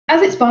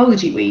As it's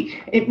Biology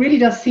Week, it really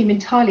does seem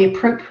entirely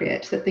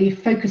appropriate that the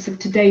focus of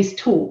today's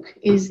talk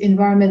is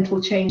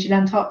environmental change in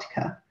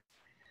Antarctica,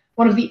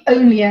 one of the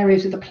only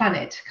areas of the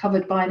planet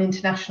covered by an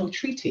international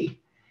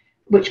treaty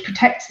which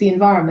protects the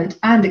environment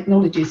and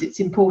acknowledges its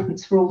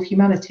importance for all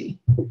humanity.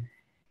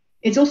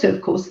 It's also,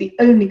 of course, the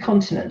only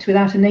continent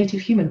without a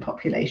native human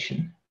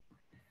population.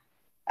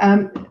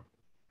 And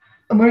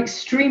we're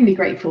extremely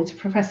grateful to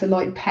Professor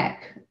Lloyd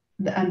Peck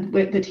and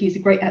that he's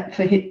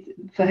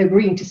for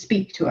agreeing to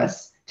speak to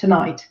us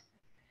tonight.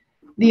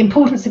 The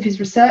importance of his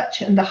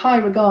research and the high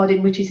regard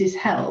in which it is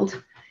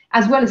held,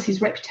 as well as his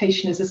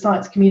reputation as a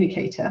science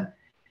communicator,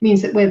 means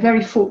that we're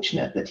very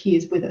fortunate that he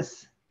is with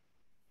us.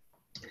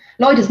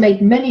 Lloyd has made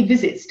many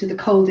visits to the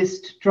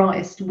coldest,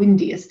 driest,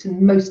 windiest,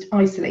 and most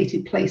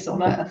isolated place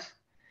on Earth,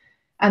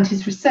 and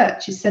his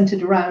research is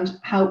centered around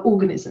how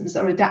organisms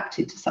are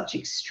adapted to such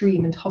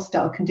extreme and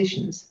hostile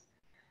conditions.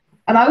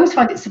 And I always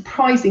find it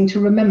surprising to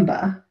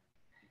remember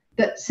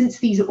that since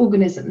these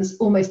organisms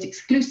almost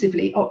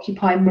exclusively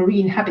occupy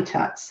marine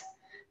habitats,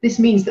 this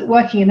means that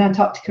working in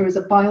Antarctica as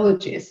a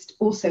biologist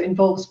also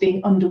involves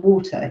being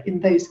underwater in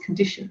those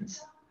conditions.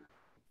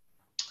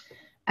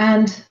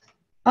 And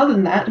other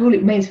than that, all it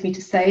remains for me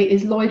to say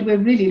is, Lloyd, we're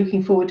really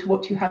looking forward to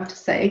what you have to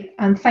say,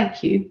 and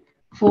thank you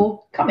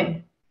for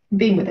coming and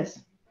being with us.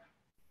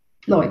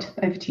 Lloyd,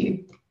 over to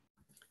you.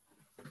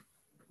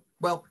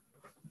 Well,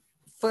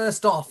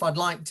 first off, I'd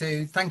like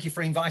to thank you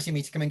for inviting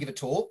me to come and give a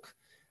talk.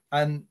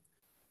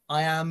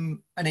 I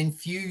am an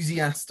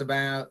enthusiast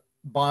about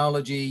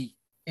biology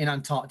in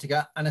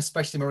Antarctica, and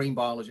especially marine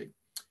biology.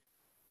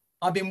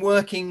 I've been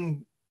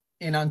working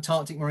in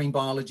Antarctic marine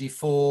biology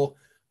for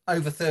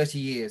over 30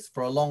 years,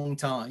 for a long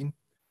time,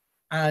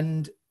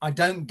 and I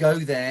don't go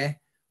there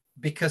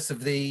because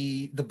of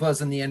the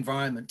buzz and the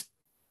environment.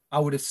 I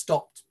would have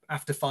stopped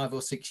after 5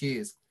 or 6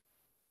 years.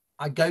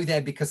 I go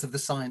there because of the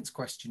science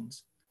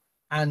questions,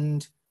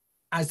 and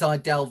as I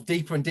delve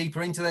deeper and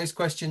deeper into those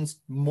questions,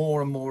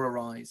 more and more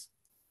arise.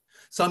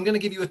 So I'm going to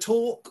give you a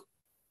talk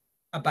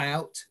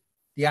about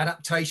the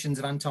adaptations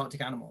of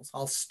Antarctic animals.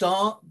 I'll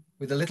start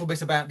with a little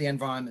bit about the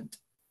environment,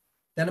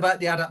 then about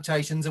the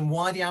adaptations and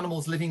why the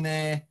animals living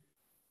there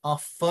are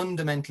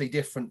fundamentally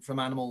different from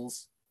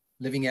animals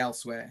living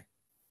elsewhere.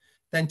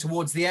 Then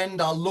towards the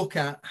end, I'll look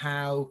at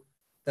how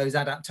those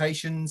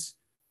adaptations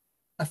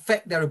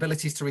affect their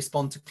abilities to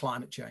respond to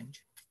climate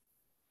change.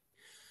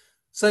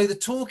 So the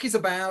talk is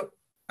about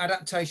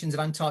adaptations of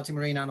Antarctic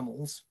marine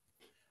animals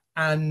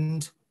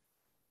and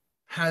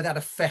how that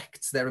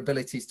affects their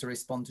abilities to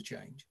respond to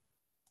change.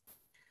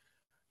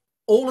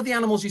 All of the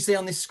animals you see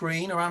on this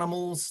screen are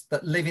animals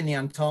that live in the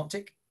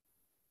Antarctic.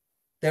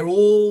 They're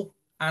all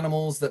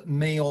animals that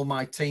me or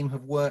my team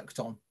have worked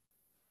on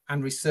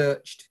and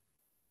researched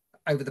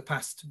over the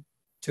past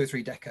 2 or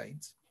 3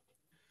 decades.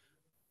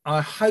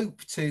 I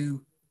hope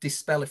to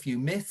dispel a few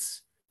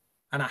myths,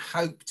 and I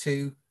hope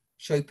to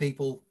show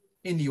people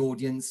in the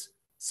audience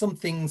some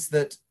things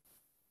that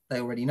they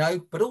already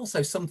know, but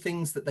also some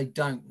things that they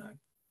don't know.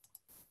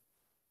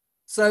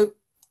 So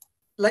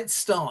let's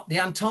start. The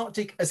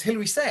Antarctic, as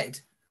Hilary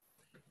said,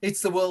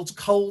 it's the world's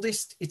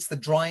coldest, it's the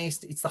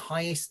driest, it's the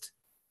highest,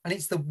 and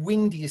it's the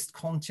windiest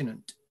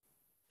continent.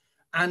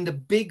 And a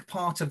big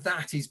part of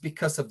that is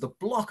because of the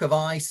block of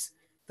ice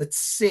that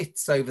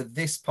sits over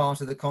this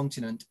part of the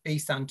continent,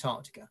 East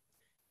Antarctica.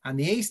 And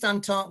the East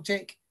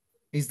Antarctic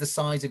is the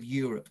size of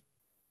Europe.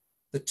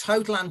 The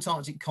total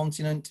Antarctic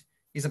continent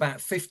is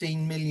about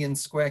 15 million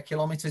square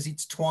kilometers.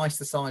 It's twice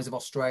the size of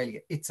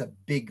Australia. It's a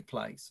big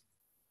place.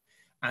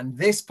 And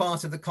this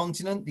part of the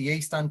continent, the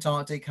East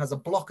Antarctic, has a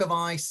block of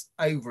ice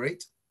over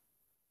it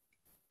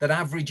that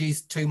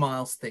averages 2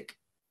 miles thick.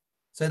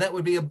 So that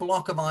would be a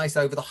block of ice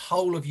over the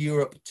whole of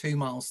Europe, 2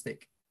 miles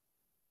thick.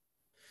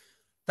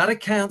 That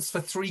accounts for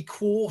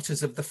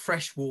 3/4 of the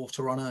fresh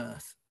water on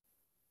Earth.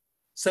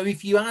 So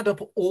if you add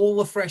up all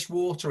the fresh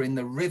water in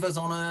the rivers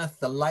on Earth,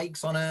 the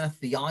lakes on Earth,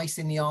 the ice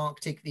in the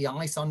Arctic, the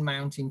ice on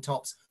mountain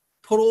tops,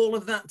 put all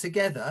of that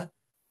together,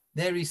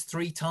 there is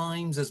 3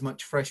 times as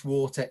much fresh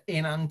water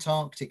in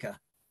Antarctica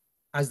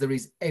as there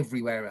is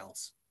everywhere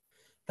else.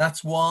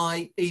 That's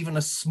why even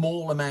a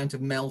small amount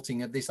of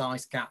melting of this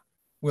ice cap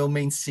will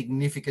mean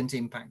significant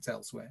impacts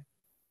elsewhere.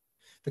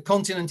 The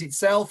continent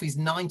itself is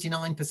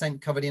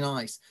 99% covered in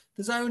ice.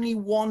 There's only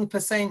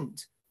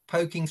 1%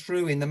 poking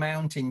through in the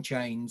mountain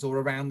chains or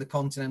around the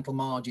continental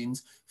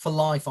margins for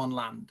life on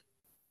land.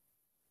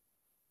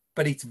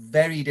 But it's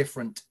very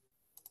different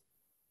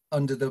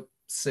under the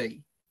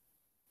sea.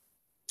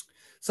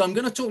 So I'm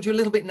going to talk to you a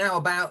little bit now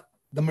about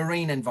the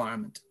marine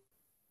environment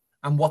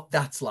and what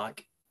that's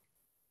like.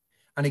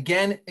 And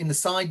again, in the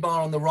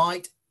sidebar on the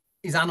right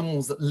is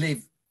animals that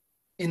live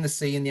in the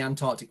sea, in the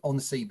Antarctic, on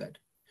the seabed.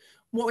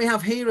 What we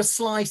have here are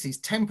slices,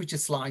 temperature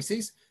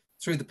slices,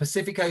 through the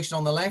Pacific Ocean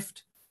on the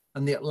left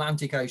and the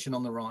Atlantic Ocean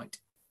on the right.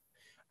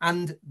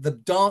 And the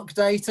dark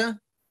data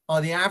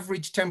are the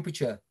average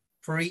temperature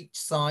for each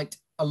site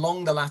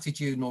along the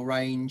latitudinal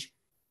range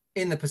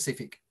in the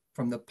Pacific,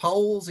 from the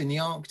poles in the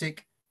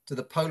Arctic to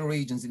the polar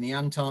regions in the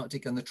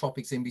Antarctic and the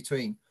tropics in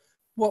between.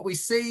 what we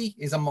see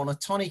is a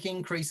monotonic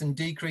increase and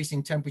decrease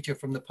in temperature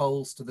from the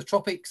poles to the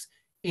tropics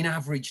in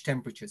average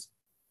temperatures.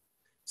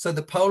 So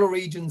the polar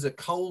regions are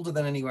colder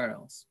than anywhere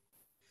else.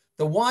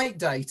 The white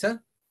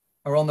data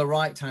are on the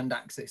right-hand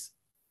axis,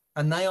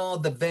 and they are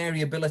the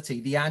variability,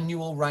 the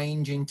annual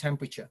range in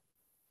temperature.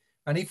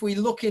 And if we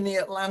look in the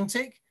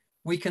Atlantic,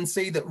 we can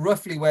see that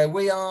roughly where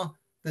we are,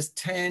 there's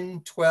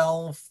 10,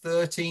 12,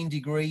 13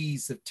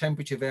 degrees of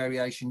temperature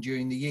variation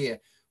during the year,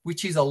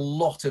 which is a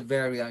lot of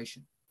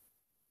variation.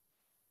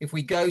 If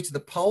we go to the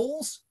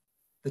poles,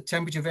 the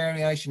temperature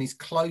variation is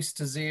close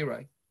to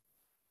zero.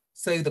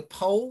 So the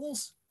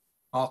poles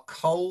are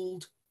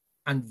cold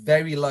and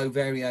very low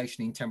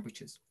variation in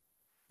temperatures.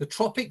 The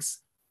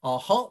tropics are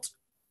hot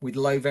with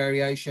low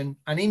variation,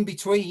 and in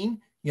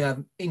between you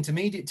have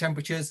intermediate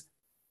temperatures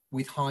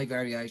with high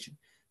variation.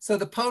 So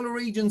the polar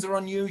regions are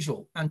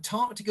unusual.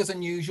 Antarctica is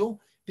unusual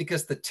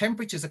because the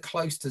temperatures are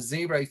close to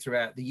zero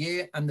throughout the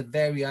year and the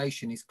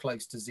variation is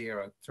close to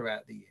zero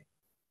throughout the year.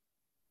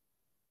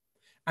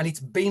 And it's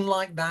been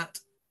like that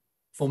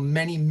for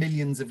many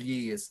millions of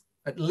years,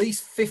 at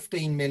least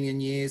 15 million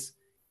years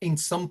in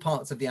some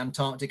parts of the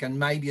Antarctic, and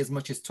maybe as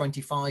much as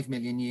 25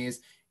 million years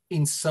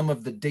in some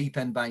of the deep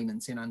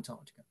embayments in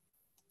Antarctica.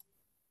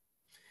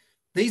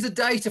 These are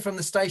data from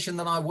the station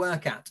that I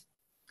work at.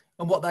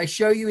 And what they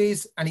show you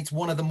is, and it's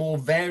one of the more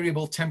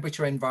variable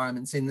temperature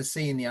environments in the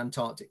sea in the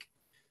Antarctic.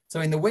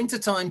 So in the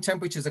wintertime,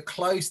 temperatures are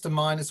close to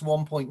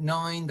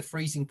 -1.9, the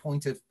freezing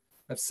point of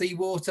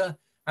seawater.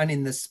 And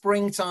in the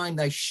springtime,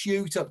 they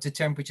shoot up to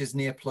temperatures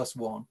near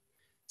 +1.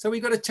 So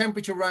we've got a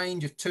temperature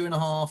range of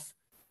 2.5,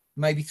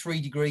 maybe 3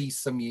 degrees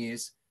some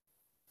years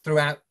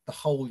throughout the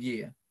whole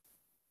year.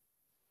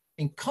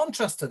 In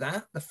contrast to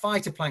that, the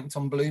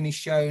phytoplankton bloom is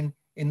shown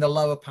in the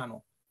lower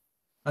panel.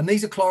 And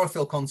these are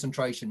chlorophyll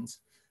concentrations.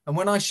 And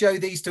when I show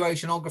these to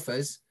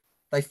oceanographers,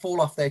 they fall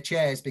off their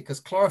chairs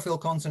because chlorophyll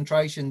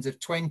concentrations of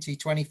 20,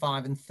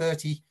 25 and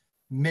 30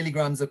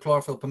 milligrams of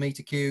chlorophyll per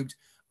meter cubed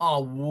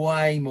are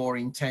way more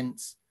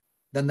intense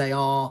than they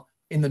are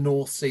in the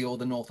North Sea or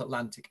the North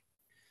Atlantic.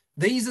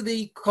 These are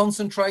the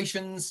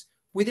concentrations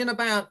within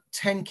about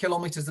 10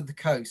 kilometers of the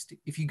coast.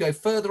 If you go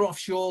further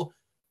offshore,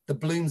 the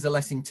blooms are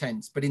less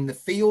intense. But in the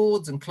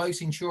fjords and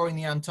close inshore in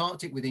the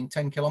Antarctic within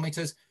 10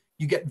 kilometers,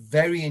 you get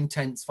very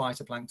intense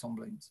phytoplankton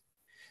blooms.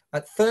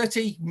 At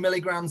 30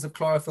 milligrams of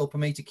chlorophyll per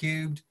meter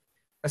cubed,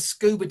 a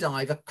scuba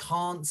diver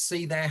can't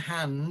see their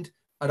hand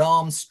at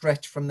arm's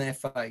stretch from their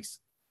face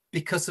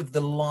because of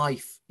the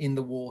life in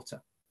the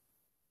water.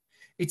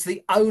 It's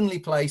the only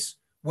place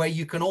where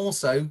you can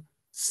also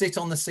sit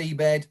on the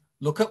seabed,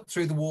 look up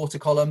through the water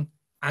column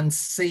and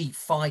see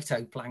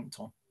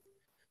phytoplankton,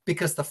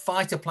 because the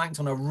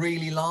phytoplankton are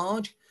really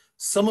large.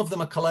 Some of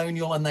them are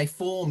colonial and they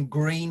form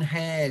green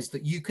hairs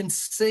that you can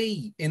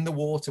see in the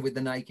water with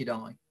the naked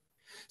eye.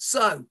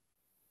 So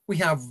we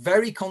have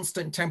very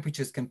constant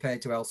temperatures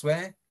compared to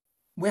elsewhere.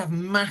 We have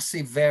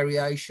massive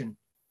variation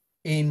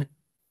in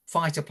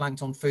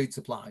phytoplankton food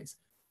supplies.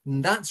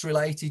 And that's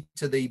related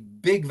to the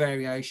big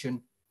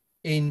variation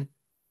in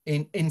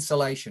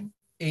insolation,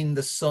 in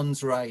the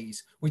sun's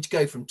rays, which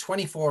go from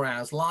 24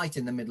 hours light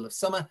in the middle of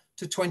summer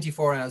to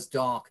 24 hours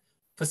dark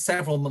for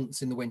several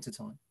months in the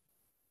wintertime.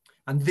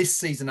 And this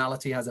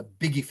seasonality has a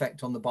big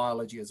effect on the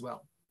biology as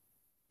well.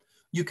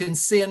 You can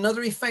see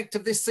another effect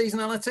of this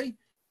seasonality.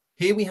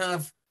 Here we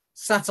have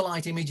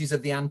satellite images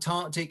of the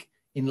Antarctic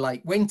in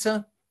late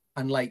winter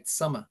and late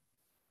summer.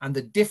 And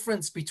the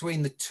difference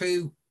between the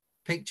two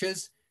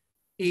pictures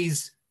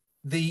is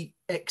the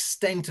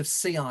extent of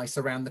sea ice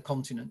around the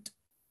continent.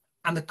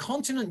 And the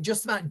continent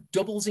just about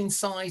doubles in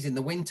size in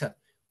the winter.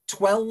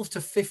 12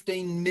 to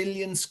 15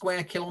 million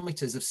square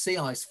kilometers of sea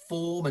ice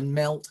form and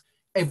melt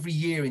every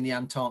year in the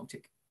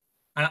Antarctic.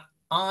 And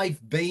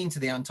I've been to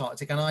the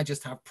Antarctic and I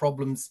just have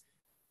problems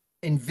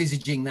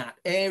envisaging that.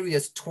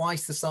 Areas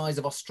twice the size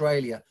of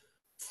Australia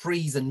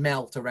freeze and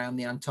melt around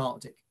the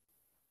Antarctic.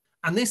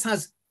 And this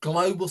has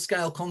global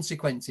scale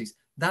consequences.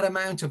 That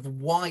amount of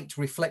white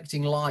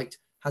reflecting light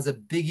has a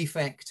big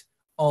effect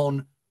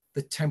on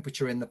the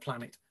temperature in the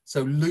planet.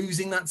 So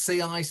losing that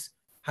sea ice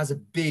has a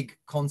big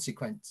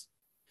consequence.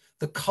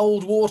 The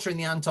cold water in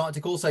the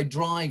Antarctic also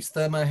drives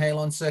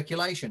thermohaline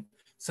circulation.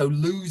 So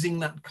losing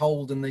that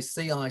cold and the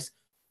sea ice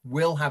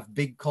will have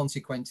big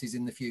consequences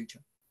in the future.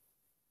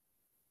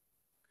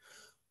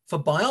 For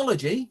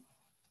biology,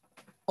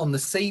 on the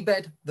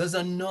seabed, there's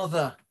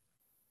another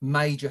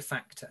major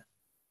factor,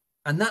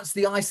 and that's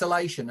the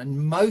isolation. And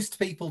most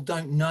people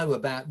don't know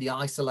about the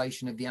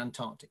isolation of the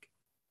Antarctic.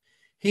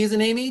 Here's an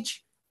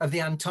image of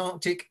the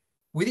Antarctic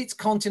with its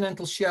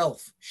continental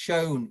shelf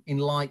shown in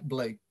light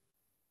blue.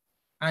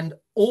 And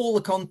all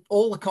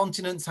the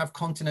continents have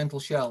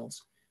continental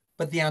shelves,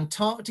 but the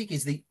Antarctic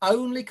is the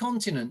only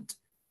continent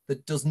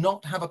that does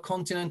not have a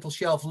continental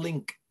shelf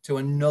link to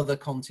another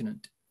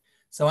continent.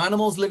 So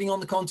animals living on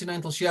the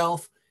continental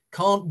shelf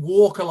can't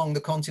walk along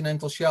the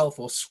continental shelf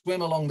or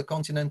swim along the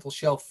continental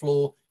shelf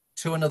floor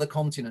to another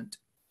continent,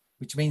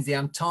 which means the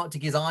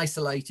Antarctic is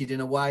isolated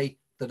in a way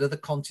that other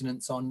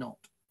continents are not.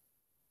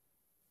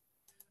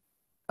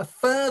 A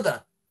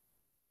further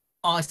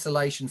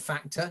isolation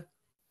factor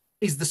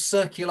is the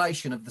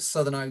circulation of the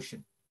Southern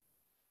Ocean.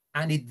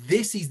 And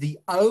this is the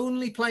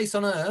only place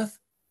on Earth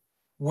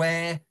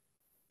where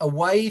a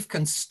wave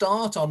can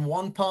start on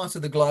one part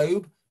of the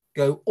globe,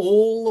 go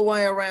all the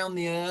way around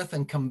the Earth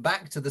and come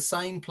back to the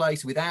same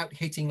place without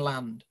hitting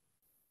land.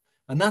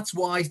 And that's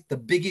why the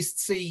biggest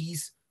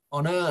seas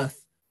on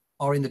Earth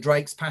are in the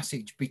Drake's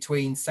Passage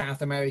between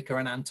South America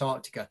and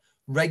Antarctica,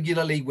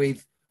 regularly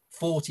with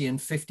 40 and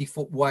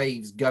 50-foot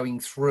waves going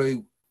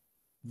through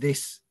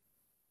this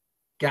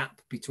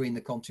gap between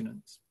the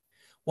continents.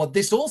 What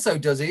this also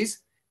does is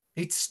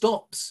it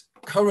stops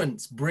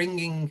currents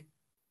bringing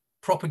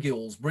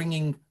propagules,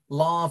 bringing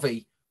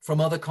larvae from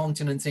other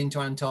continents into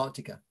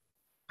Antarctica.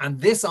 And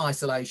this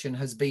isolation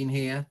has been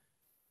here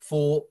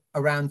for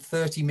around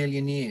 30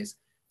 million years.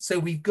 So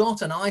we've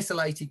got an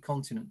isolated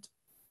continent.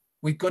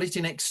 We've got it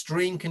in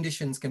extreme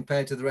conditions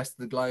compared to the rest of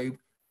the globe.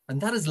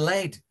 And that has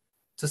led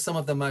to some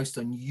of the most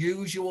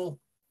unusual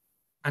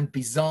and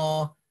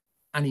bizarre,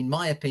 and in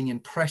my opinion,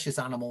 precious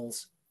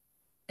animals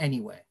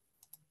anywhere.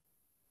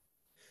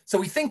 So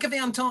we think of the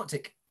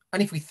Antarctic,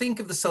 and if we think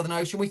of the Southern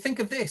Ocean, we think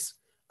of this,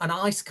 an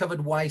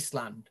ice-covered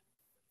wasteland.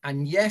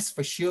 And yes,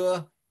 for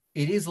sure,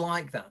 it is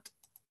like that.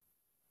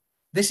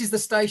 This is the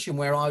station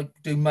where I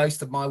do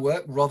most of my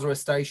work, Rothera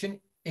Station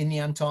in the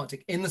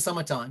Antarctic in the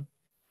summertime.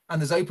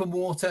 And there's open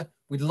water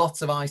with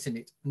lots of ice in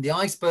it. And the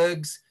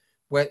icebergs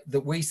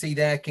that we see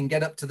there can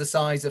get up to the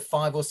size of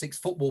 5 or 6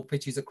 football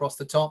pitches across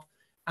the top,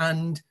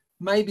 and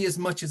maybe as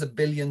much as 1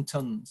 billion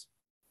tons.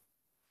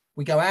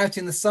 We go out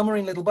in the summer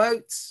in little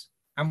boats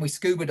and we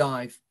scuba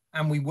dive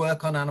and we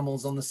work on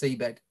animals on the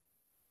seabed.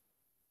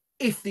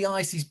 If the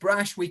ice is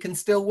brash, we can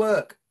still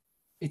work.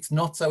 It's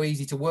not so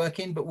easy to work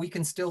in, but we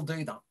can still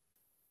do that.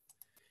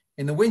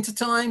 In the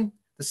wintertime,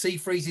 the sea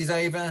freezes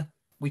over,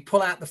 we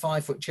pull out the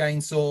 5-foot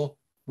chainsaw,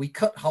 we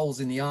cut holes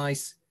in the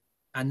ice,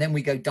 and then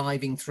we go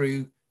diving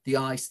through the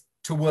ice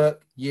to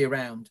work year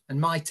round. And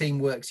my team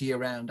works year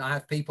round. I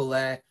have people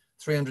there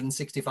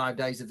 365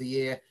 days of the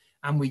year,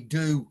 and we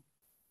do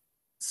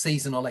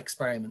seasonal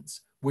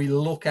experiments. We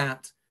look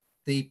at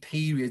the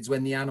periods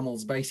when the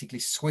animals basically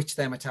switch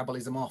their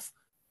metabolism off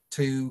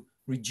to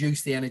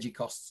reduce the energy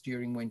costs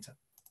during winter.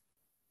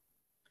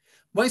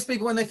 Most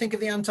people, when they think of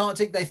the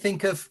Antarctic, they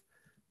think of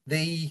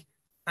the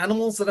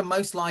animals that are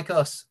most like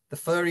us, the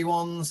furry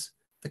ones,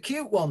 the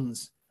cute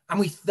ones.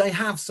 And they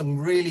have some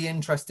really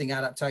interesting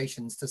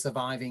adaptations to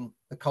surviving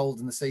the cold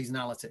and the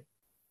seasonality.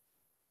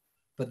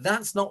 But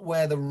that's not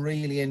where the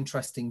really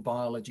interesting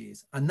biology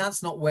is. And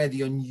that's not where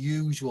the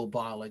unusual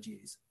biology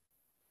is.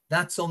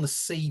 That's on the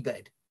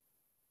seabed,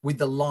 with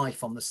the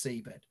life on the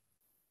seabed.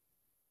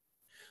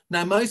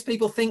 Now, most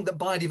people think that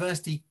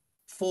biodiversity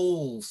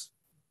falls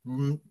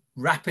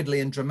rapidly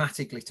and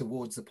dramatically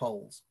towards the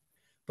poles.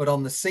 But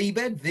on the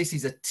seabed, this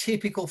is a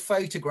typical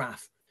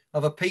photograph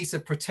of a piece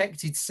of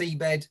protected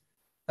seabed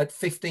at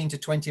 15 to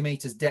 20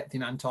 meters depth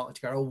in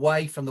Antarctica,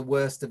 away from the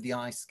worst of the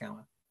ice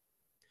scour.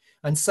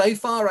 And so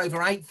far,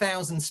 over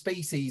 8,000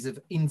 species of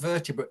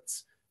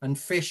invertebrates and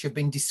fish have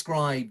been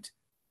described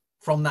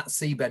from that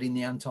seabed in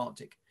the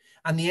Antarctic.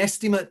 And the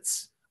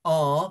estimates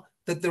are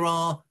that there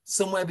are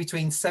somewhere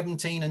between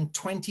 17 and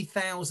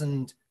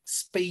 20,000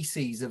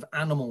 species of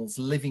animals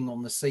living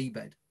on the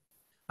seabed.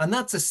 And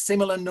that's a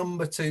similar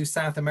number to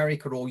South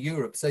America or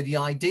Europe. So the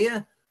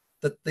idea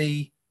that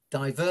the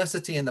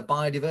diversity and the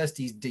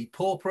biodiversity is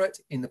depauperate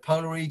in the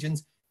polar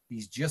regions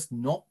is just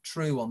not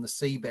true on the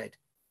seabed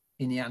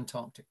in the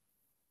Antarctic.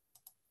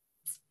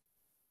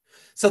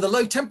 So the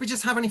low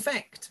temperatures have an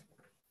effect,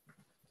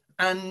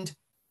 and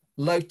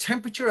low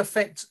temperature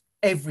affects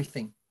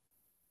everything.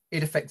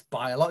 It affects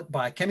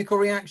biochemical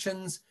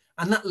reactions,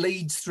 and that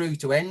leads through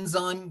to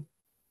enzyme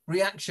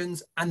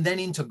reactions and then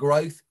into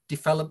growth,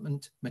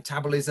 development,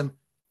 metabolism,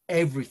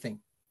 everything.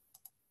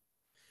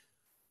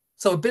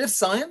 So a bit of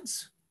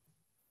science.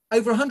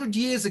 Over 100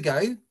 years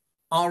ago,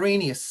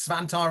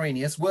 Svante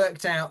Arrhenius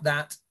worked out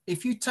that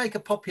if you take a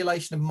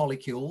population of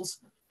molecules,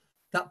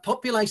 that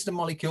population of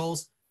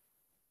molecules,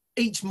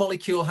 each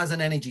molecule has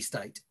an energy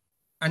state.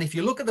 And if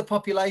you look at the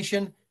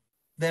population,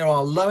 there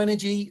are low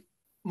energy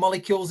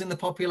molecules in the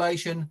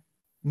population,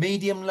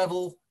 medium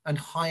level and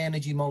high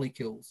energy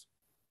molecules.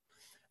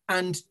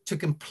 And to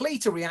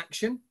complete a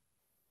reaction,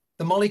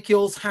 the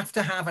molecules have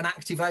to have an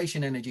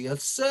activation energy, a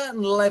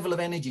certain level of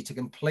energy to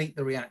complete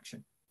the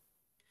reaction.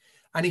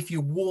 And if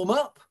you warm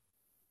up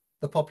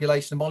the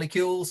population of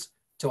molecules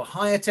to a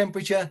higher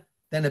temperature,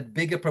 then a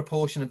bigger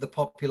proportion of the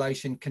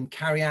population can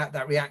carry out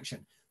that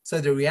reaction. So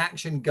the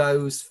reaction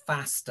goes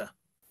faster.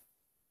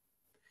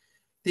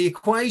 The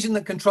equation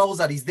that controls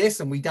that is this,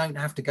 and we don't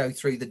have to go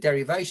through the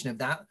derivation of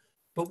that.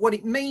 But what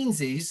it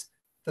means is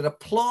that a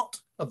plot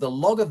of the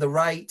log of the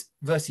rate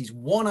versus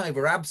 1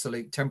 over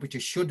absolute temperature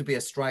should be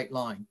a straight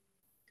line.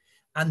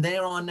 And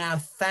there are now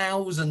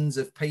thousands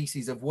of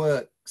pieces of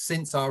work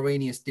since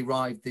Arrhenius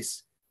derived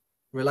this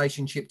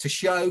relationship to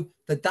show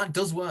that that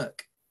does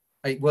work.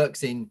 It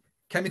works in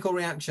chemical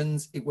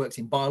reactions, it works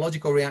in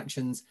biological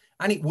reactions,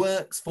 and it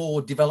works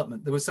for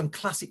development. There was some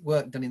classic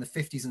work done in the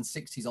 50s and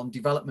 60s on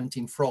development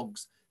in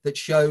frogs that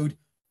showed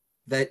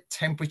that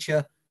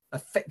temperature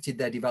affected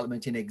their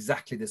development in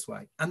exactly this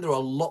way. And there are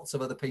lots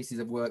of other pieces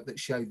of work that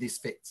show this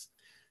fits.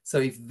 So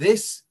if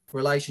this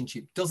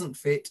relationship doesn't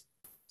fit,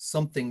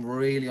 something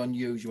really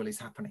unusual is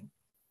happening.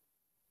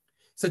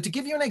 So to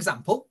give you an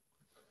example,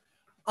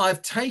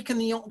 I've taken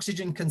the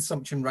oxygen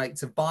consumption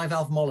rates of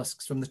bivalve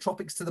mollusks from the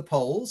tropics to the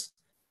poles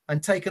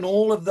and taken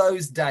all of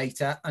those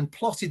data and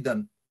plotted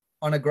them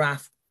on a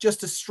graph,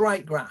 just a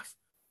straight graph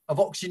of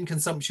oxygen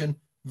consumption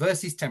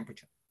versus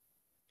temperature.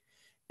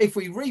 If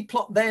we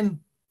replot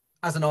them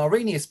as an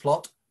Arrhenius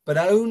plot, but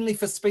only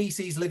for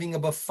species living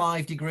above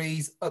 5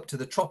 degrees up to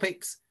the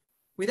tropics,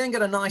 we then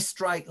get a nice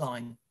straight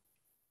line.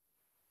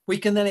 We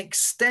can then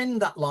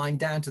extend that line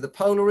down to the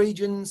polar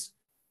regions,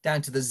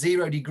 down to the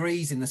 0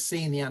 degrees in the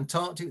sea and the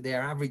Antarctic,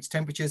 their average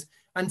temperatures,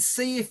 and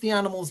see if the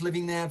animals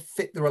living there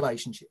fit the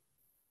relationship.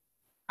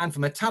 And for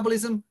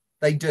metabolism,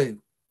 they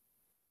do.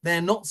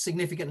 They're not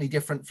significantly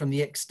different from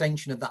the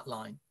extension of that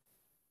line.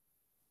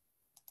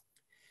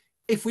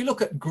 If we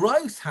look at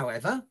growth,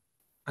 however,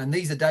 and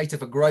these are data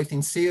for growth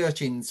in sea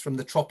urchins from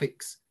the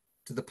tropics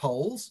to the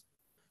poles,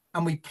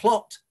 and we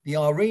plot the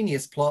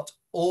Arrhenius plot,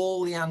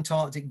 all the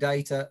Antarctic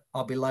data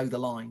are below the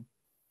line.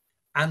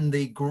 And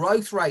the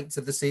growth rates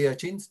of the sea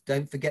urchins,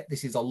 don't forget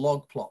this is a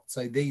log plot,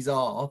 so these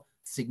are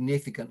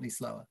significantly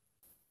slower.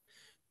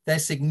 They're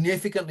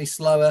significantly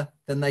slower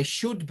than they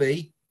should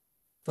be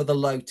for the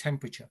low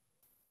temperature.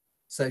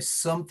 So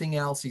something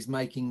else is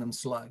making them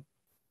slow.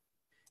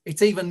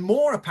 It's even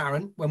more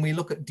apparent when we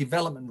look at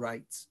development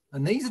rates.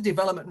 And these are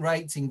development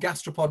rates in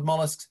gastropod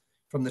mollusks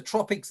from the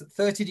tropics at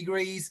 30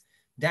 degrees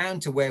down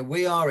to where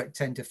we are at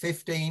 10 to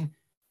 15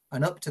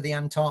 and up to the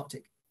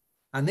Antarctic.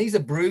 And these are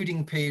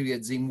brooding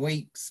periods in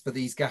weeks for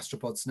these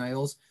gastropod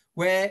snails,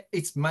 where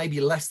it's maybe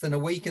less than a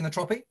week in the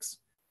tropics,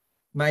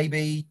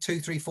 maybe 2,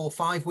 3, 4,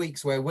 5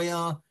 weeks where we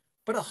are,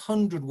 but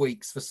 100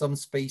 weeks for some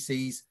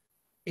species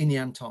in the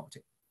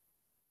Antarctic.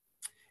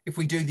 If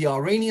we do the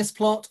Arrhenius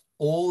plot,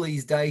 all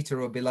these data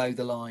are below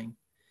the line.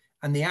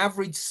 And the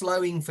average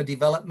slowing for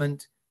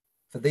development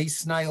for these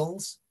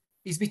snails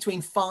is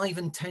between 5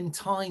 and 10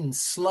 times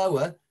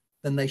slower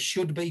than they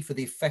should be for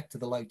the effect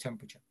of the low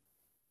temperature.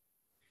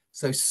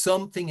 So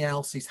something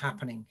else is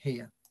happening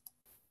here.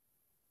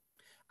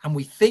 And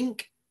we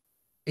think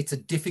it's a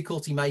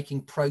difficulty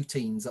making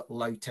proteins at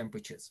low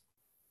temperatures.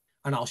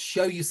 And I'll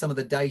show you some of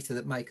the data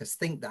that make us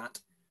think that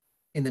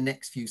in the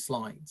next few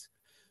slides.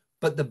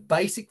 But the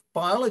basic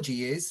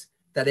biology is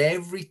that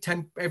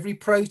every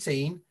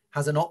protein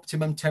has an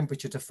optimum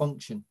temperature to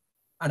function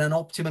and an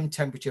optimum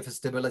temperature for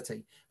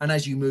stability. And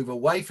as you move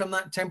away from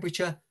that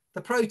temperature,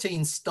 the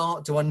proteins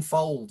start to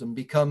unfold and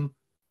become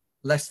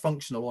less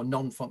functional or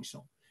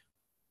non-functional.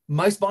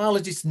 Most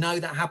biologists know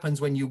that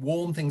happens when you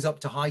warm things up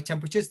to high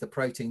temperatures, the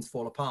proteins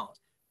fall apart.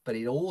 But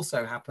it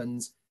also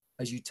happens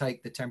as you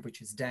take the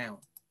temperatures down.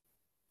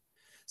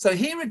 So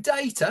here are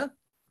data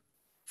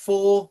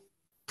for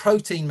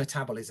protein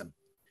metabolism.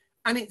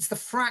 And it's the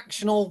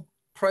fractional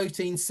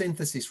protein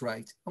synthesis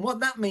rate. And what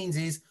that means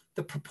is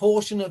the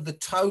proportion of the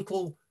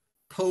total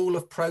pool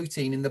of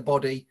protein in the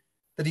body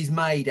that is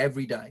made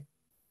every day.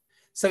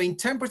 So in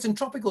temperate and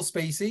tropical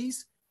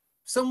species,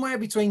 somewhere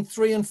between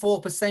 3 and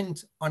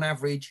 4% on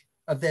average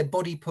of their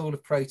body pool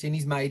of protein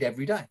is made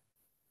every day.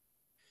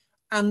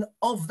 And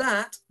of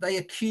that, they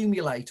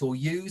accumulate or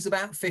use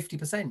about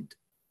 50%.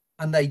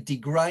 And they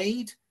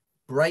degrade,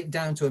 break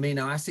down to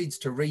amino acids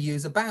to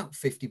reuse about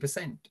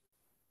 50%.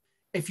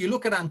 If you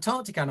look at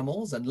Antarctic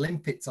animals, and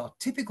limpets are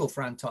typical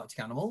for Antarctic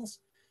animals,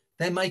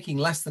 they're making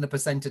less than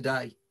 1% a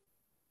day,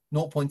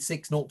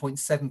 0.6,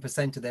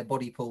 0.7% of their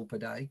body pool per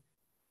day.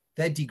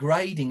 They're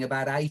degrading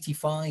about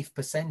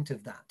 85%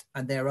 of that,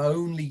 and they're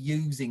only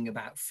using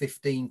about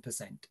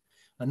 15%.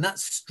 And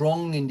that's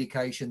strong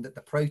indication that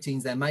the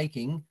proteins they're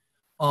making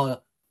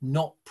are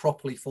not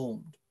properly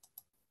formed.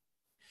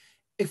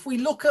 If we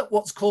look at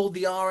what's called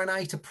the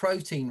RNA to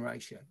protein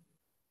ratio,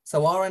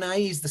 so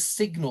RNA is the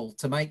signal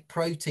to make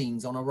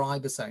proteins on a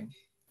ribosome.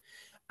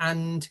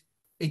 And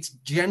it's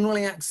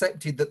generally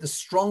accepted that the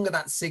stronger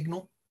that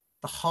signal,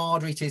 the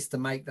harder it is to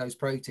make those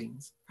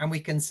proteins. And we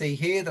can see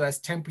here that as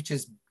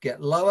temperatures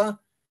get lower,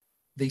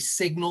 the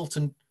signal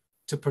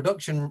to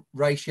production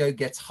ratio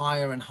gets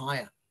higher and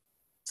higher.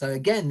 So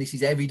again, this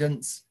is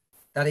evidence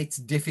that it's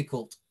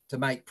difficult to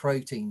make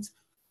proteins.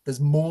 There's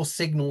more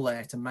signal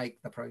there to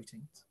make the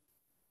proteins.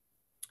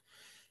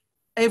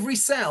 Every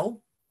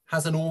cell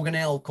has an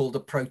organelle called a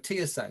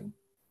proteasome.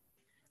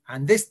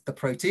 And the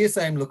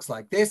proteasome looks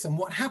like this. And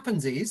what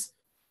happens is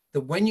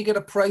that when you get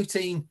a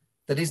protein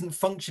that isn't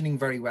functioning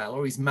very well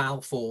or is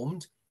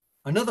malformed,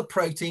 another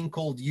protein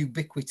called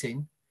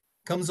ubiquitin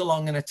comes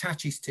along and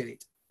attaches to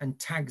it and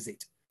tags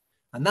it.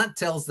 And that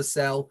tells the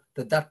cell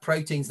that that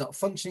protein's not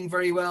functioning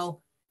very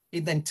well.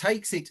 It then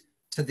takes it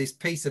to this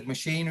piece of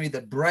machinery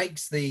that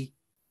breaks the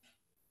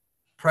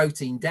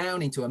protein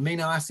down into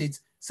amino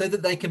acids so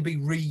that they can be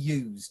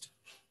reused.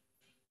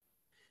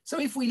 So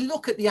if we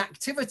look at the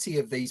activity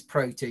of these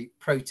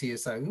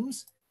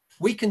proteasomes,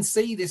 we can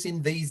see this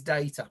in these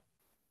data.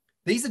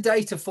 These are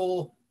data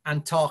for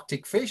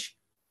Antarctic fish,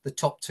 the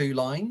top two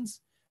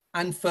lines,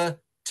 and for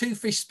two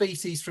fish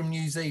species from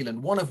New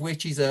Zealand, one of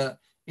which is a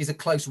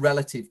close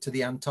relative to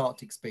the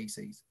Antarctic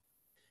species.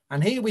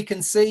 And here we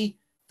can see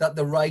that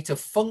the rate of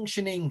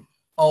functioning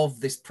of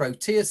this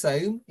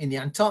proteasome in the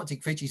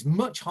Antarctic fish is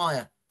much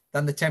higher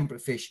than the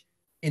temperate fish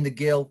in the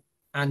gill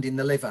and in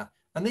the liver.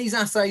 And these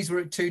assays were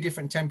at two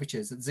different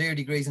temperatures, at 0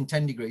 degrees and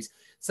 10 degrees.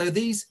 So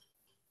these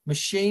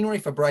machinery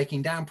for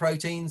breaking down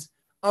proteins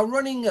are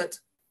running at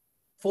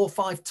 4 or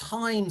 5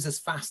 times as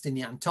fast in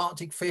the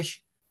Antarctic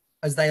fish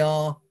as they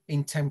are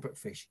in temperate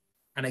fish.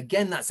 And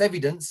again, that's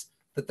evidence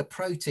that the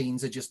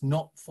proteins are just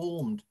not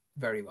formed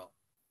very well.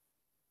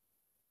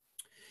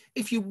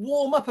 If you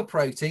warm up a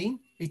protein,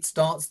 it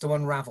starts to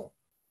unravel.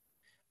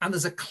 And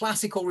there's a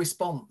classical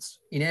response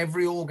in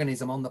every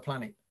organism on the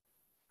planet,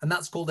 and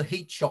that's called a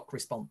heat shock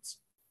response.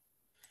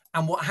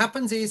 And what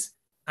happens is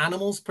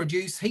animals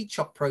produce heat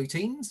shock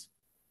proteins,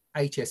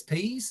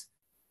 HSPs,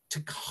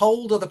 to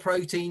hold other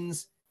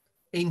proteins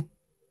in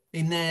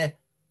their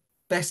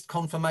best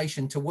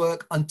conformation to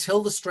work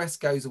until the stress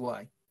goes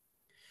away.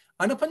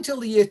 And up until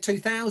the year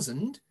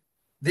 2000,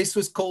 this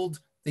was called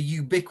the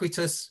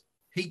ubiquitous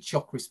heat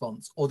shock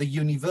response, or the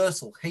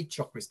universal heat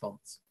shock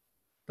response.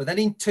 But then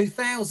in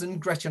 2000,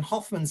 Gretchen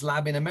Hoffman's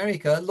lab in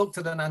America looked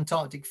at an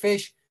Antarctic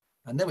fish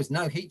and there was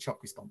no heat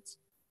shock response.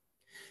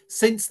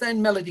 Since then,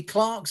 Melody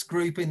Clark's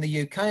group in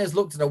the UK has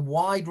looked at a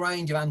wide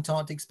range of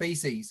Antarctic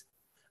species.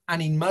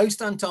 And in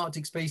most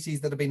Antarctic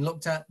species that have been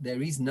looked at,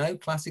 there is no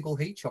classical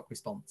heat shock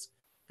response.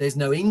 There's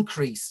no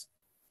increase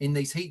in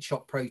these heat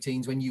shock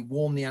proteins when you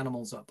warm the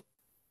animals up.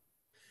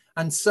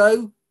 And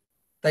so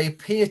they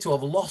appear to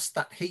have lost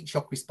that heat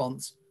shock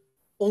response,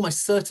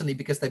 almost certainly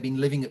because they've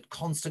been living at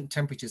constant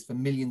temperatures for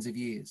millions of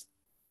years.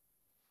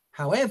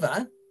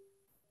 However,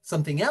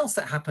 something else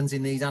that happens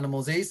in these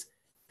animals is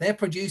they're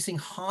producing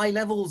high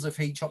levels of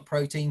heat shock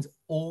proteins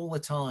all the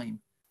time.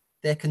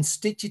 Their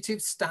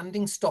constitutive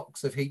standing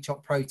stocks of heat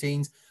shock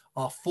proteins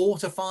are 4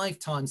 to 5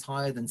 times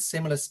higher than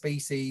similar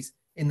species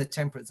in the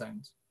temperate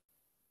zones.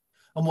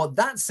 And what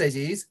that says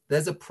is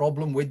there's a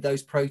problem with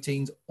those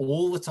proteins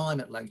all the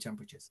time at low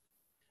temperatures.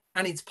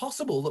 And it's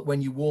possible that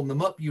when you warm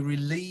them up, you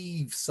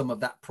relieve some of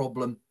that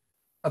problem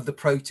of the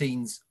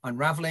proteins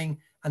unraveling,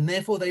 and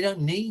therefore they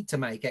don't need to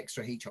make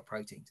extra heat shock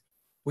proteins.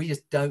 We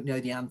just don't know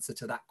the answer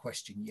to that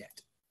question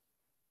yet.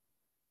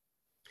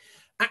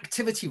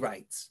 Activity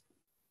rates.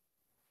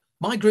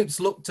 My group's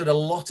looked at a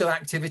lot of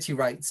activity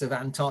rates of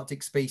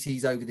Antarctic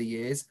species over the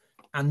years,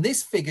 and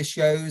this figure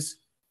shows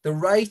the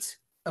rate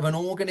of an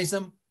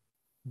organism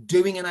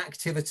doing an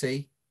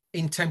activity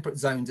in temperate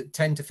zones at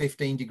 10 to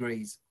 15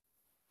 degrees.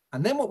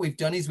 And then what we've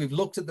done is we've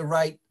looked at the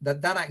rate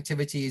that that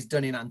activity is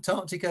done in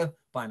Antarctica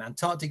by an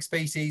Antarctic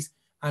species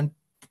and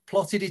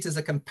plotted it as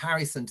a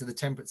comparison to the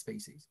temperate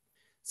species.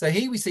 So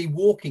here we see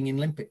walking in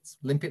limpets,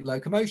 limpet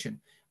locomotion.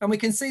 And we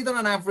can see that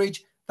on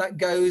average, that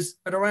goes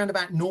at around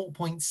about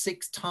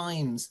 0.6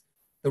 times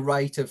the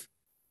rate of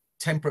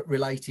temperate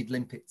related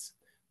limpets.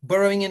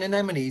 Burrowing in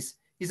anemones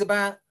is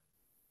about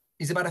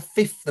a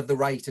fifth of the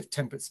rate of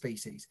temperate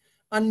species.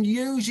 And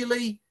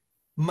usually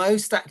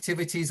most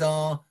activities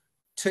are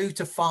 2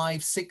 to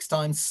 5, 6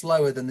 times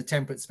slower than the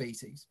temperate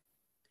species.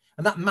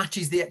 And that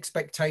matches the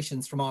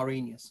expectations from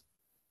Arrhenius.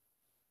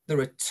 There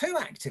are 2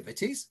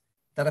 activities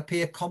that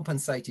appear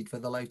compensated for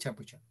the low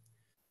temperature.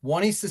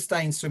 One is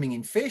sustained swimming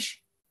in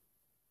fish,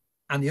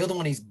 and the other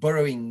one is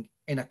burrowing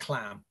in a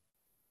clam.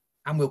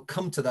 And we'll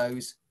come to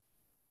those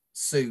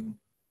soon.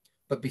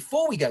 But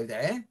before we go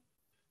there,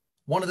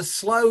 one of the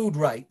slowed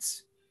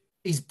rates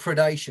is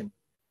predation.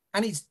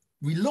 And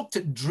we looked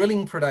at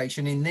drilling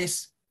predation in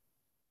this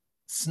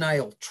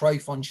snail,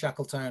 Trophon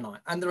shackletoni.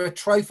 And there are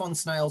Trophon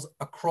snails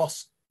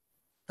across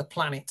the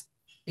planet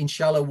in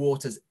shallow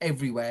waters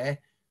everywhere,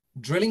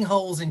 drilling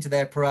holes into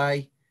their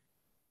prey,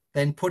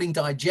 then putting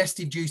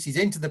digestive juices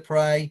into the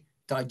prey,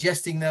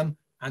 digesting them,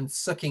 and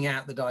sucking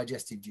out the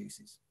digestive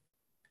juices.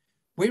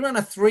 We ran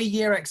a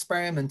 3-year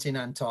experiment in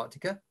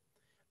Antarctica,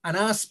 and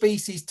our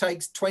species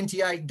takes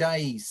 28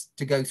 days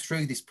to go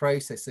through this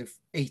process of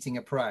eating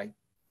a prey.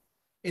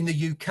 In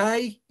the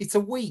UK, it's a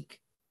week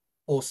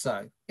or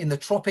so. In the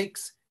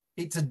tropics,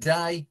 it's a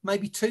day,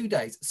 maybe 2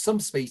 days.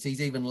 Some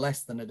species even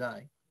less than a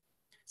day.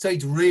 So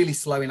it's really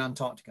slow in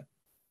Antarctica.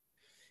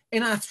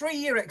 In our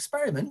 3-year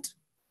experiment,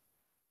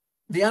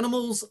 the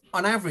animals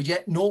on average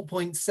ate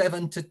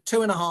 0.7 to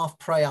 2.5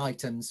 prey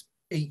items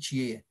each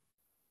year.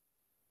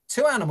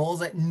 2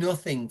 animals ate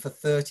nothing for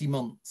 30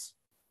 months.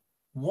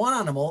 1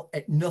 animal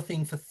ate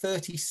nothing for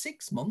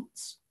 36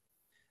 months,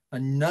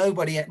 and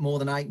nobody ate more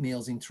than 8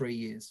 meals in 3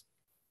 years.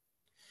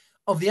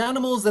 Of the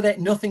animals that ate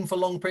nothing for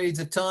long periods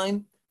of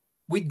time,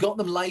 we'd got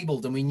them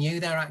labelled and we knew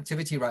their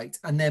activity rates,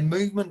 and their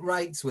movement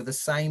rates were the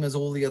same as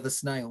all the other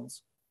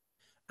snails.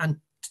 And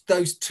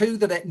those 2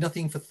 that ate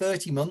nothing for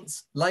 30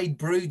 months laid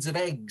broods of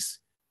eggs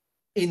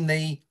in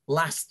the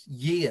last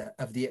year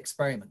of the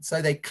experiment.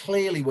 So they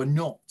clearly were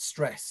not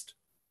stressed.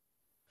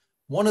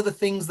 One of the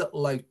things that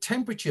low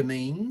temperature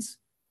means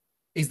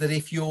is that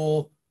if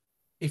you're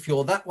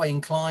that way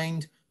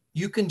inclined,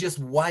 you can just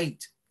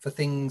wait for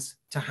things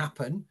to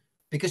happen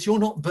because you're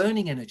not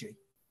burning energy.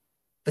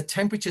 The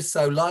temperature's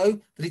so low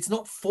that it's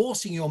not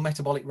forcing your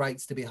metabolic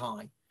rates to be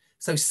high.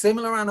 So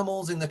similar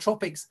animals in the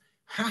tropics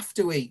have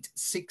to eat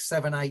 6,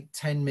 7, 8,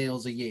 10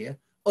 meals a year.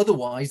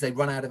 Otherwise, they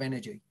run out of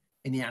energy.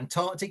 In the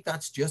Antarctic,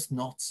 that's just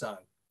not so.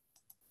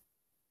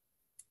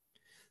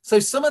 So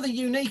some of the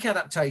unique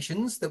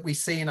adaptations that we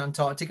see in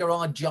Antarctica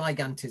are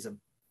gigantism.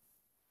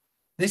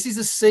 This is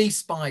a sea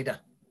spider.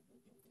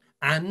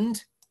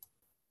 And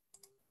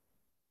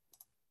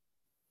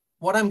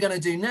what I'm going to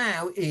do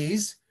now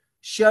is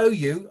show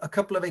you a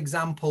couple of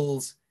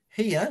examples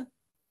here.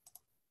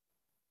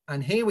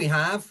 And here we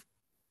have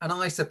an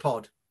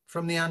isopod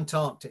from the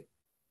Antarctic.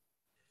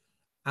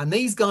 And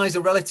these guys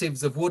are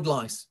relatives of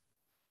woodlice.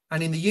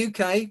 And in the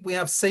UK, we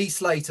have sea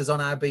slaters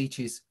on our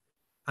beaches.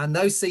 And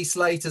those sea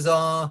slaters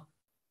are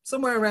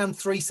somewhere around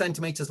 3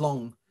 centimeters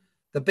long.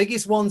 The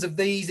biggest ones of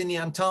these in the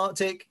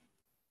Antarctic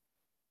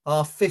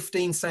are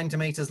 15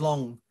 centimeters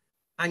long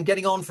and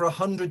getting on for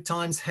 100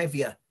 times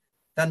heavier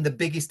than the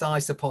biggest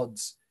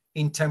isopods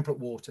in temperate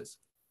waters.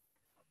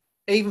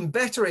 Even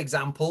better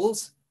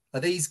examples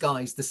are these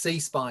guys, the sea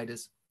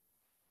spiders.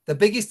 The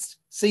biggest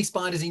sea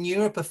spiders in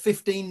Europe are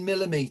 15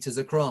 millimeters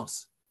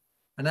across.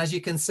 And as you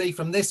can see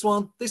from this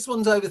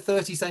one's over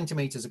 30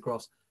 centimeters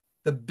across.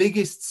 The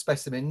biggest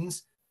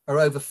specimens are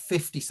over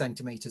 50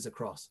 centimeters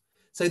across.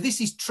 So this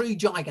is true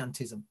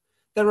gigantism.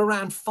 They're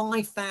around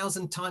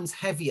 5,000 times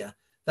heavier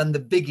than the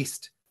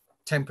biggest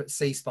temperate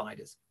sea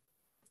spiders.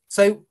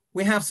 So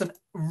we have some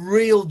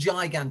real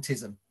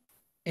gigantism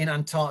in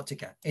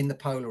Antarctica, in the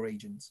polar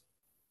regions.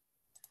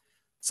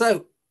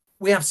 So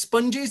we have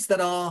sponges that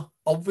are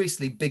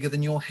obviously bigger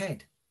than your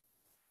head.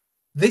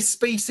 This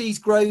species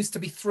grows to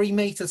be 3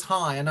 meters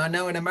high. And I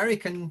know an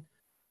American,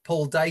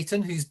 Paul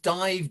Dayton, who's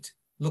dived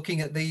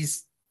looking at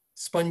these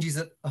sponges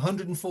at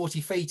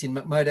 140 feet in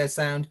McMurdo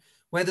Sound,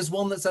 where there's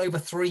one that's over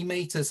 3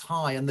 meters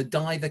high and the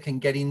diver can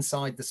get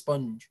inside the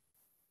sponge.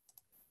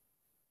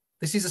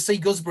 This is a sea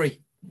gooseberry.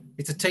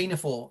 It's a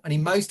ctenophore. And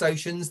in most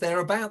oceans, they're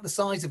about the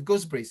size of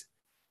gooseberries.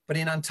 But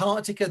in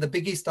Antarctica, the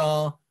biggest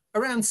are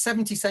around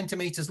 70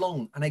 centimeters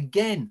long. And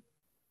again,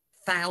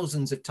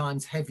 thousands of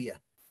times heavier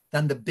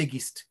than the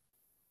biggest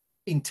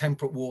in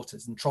temperate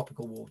waters and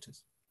tropical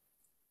waters.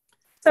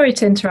 Sorry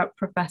to interrupt,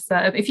 Professor.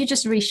 If you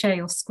just reshare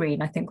your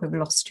screen, I think we've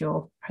lost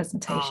your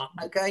presentation.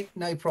 Okay,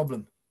 no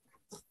problem.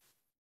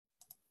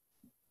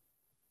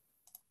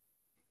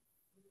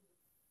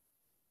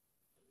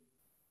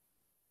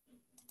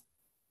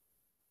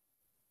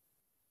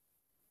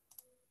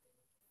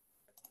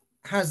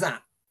 How's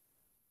that?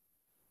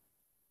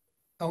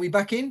 Are we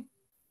back in?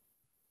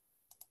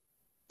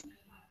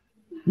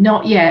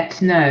 Not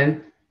yet,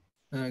 no.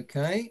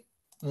 Okay,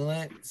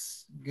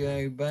 let's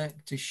go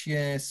back to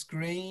share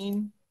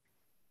screen.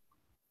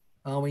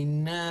 Are we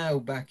now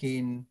back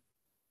in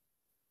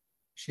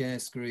share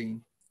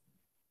screen?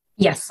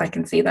 Yes, I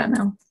can see that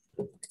now.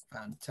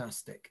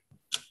 Fantastic.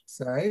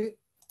 So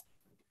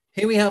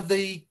here we have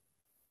the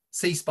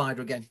sea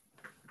spider again,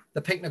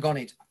 the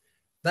pycnogonid.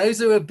 Those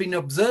who have been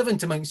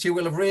observant amongst you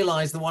will have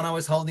realized the one I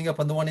was holding up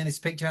and the one in this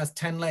picture has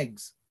 10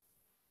 legs.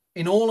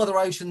 In all other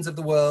oceans of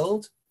the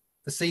world,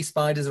 the sea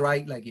spiders are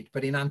 8-legged,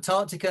 but in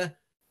Antarctica,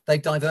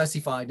 they've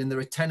diversified and there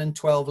are 10 and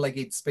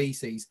 12-legged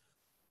species.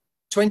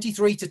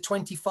 23 to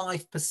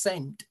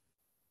 25%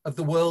 of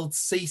the world's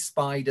sea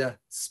spider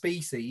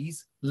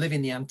species live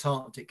in the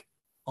Antarctic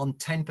on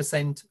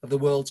 10% of the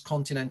world's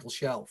continental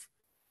shelf.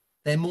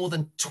 They're more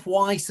than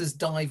twice as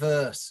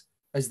diverse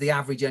as the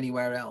average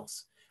anywhere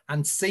else.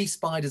 And sea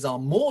spiders are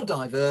more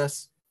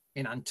diverse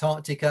in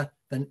Antarctica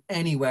than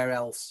anywhere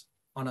else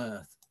on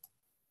Earth.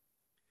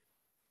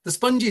 The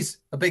sponges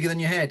are bigger than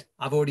your head.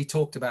 I've already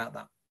talked about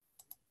that.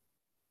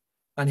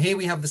 And here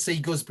we have the sea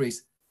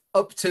gooseberries,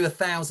 up to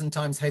 1,000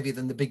 times heavier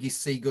than the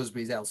biggest sea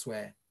gooseberries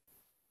elsewhere.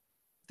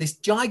 This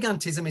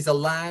gigantism is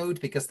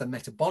allowed because the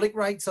metabolic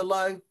rates are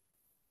low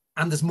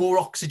and there's more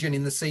oxygen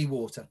in the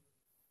seawater.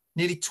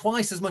 Nearly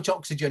twice as much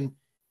oxygen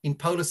in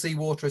polar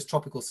seawater as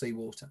tropical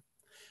seawater.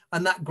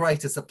 And that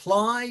greater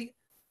supply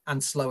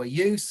and slower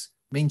use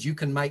means you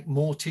can make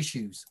more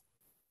tissues.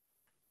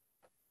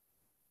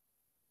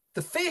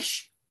 The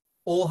fish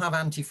all have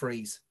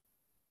antifreeze.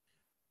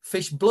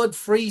 Fish blood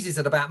freezes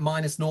at about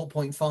minus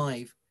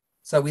 0.5.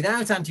 So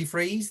without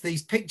antifreeze,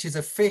 these pictures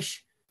of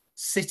fish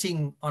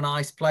sitting on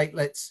ice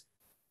platelets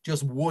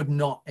just would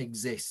not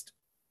exist.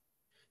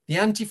 The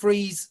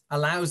antifreeze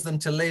allows them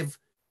to live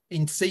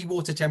in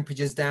seawater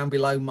temperatures down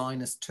below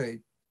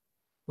 -2,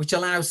 which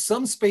allows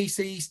some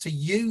species to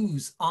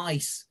use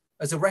ice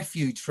as a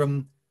refuge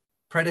from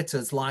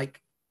predators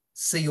like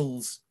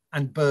seals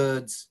and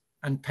birds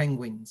and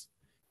penguins.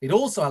 It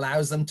also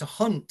allows them to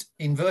hunt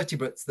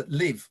invertebrates that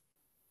live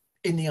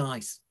in the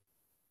ice.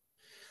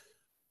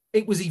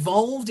 It was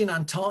evolved in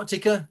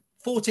Antarctica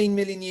 14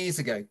 million years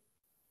ago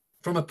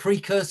from a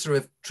precursor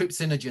of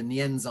trypsinogen, the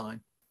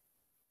enzyme.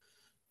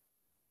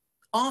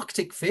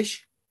 Arctic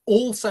fish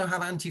also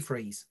have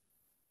antifreeze,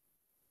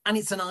 and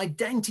it's an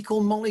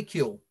identical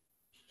molecule.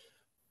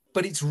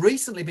 But it's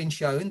recently been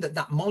shown that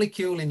that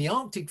molecule in the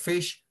Arctic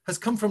fish has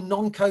come from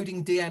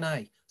non-coding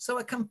DNA, so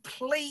a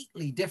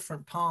completely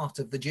different part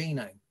of the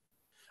genome.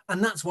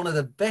 And that's one of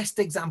the best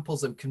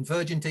examples of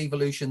convergent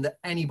evolution that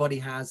anybody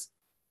has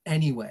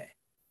anywhere.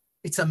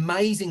 It's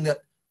amazing that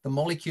the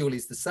molecule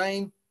is the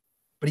same,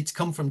 but it's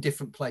come from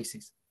different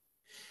places.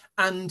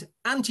 And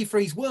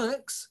antifreeze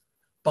works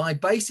by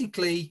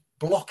basically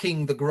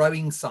blocking the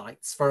growing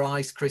sites for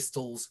ice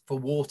crystals for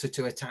water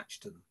to attach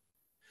to them.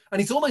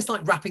 And it's almost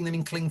like wrapping them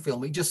in cling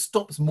film. It just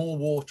stops more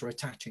water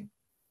attaching.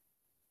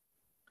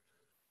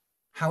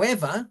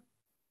 However,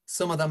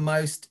 some of the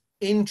most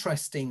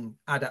interesting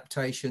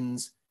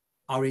adaptations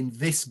are in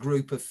this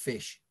group of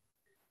fish.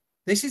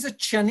 This is a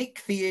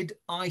chinichthyid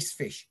ice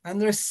fish, and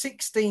there are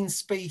 16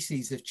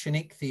 species of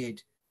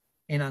chinichthyid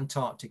in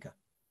Antarctica.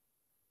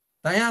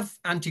 They have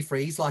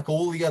antifreeze like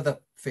all the other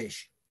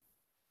fish,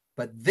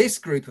 but this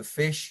group of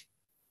fish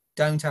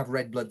don't have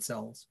red blood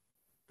cells.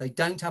 They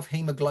don't have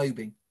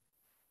hemoglobin.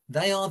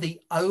 They are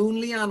the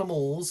only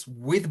animals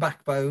with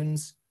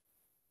backbones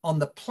on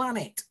the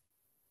planet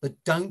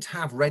that don't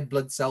have red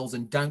blood cells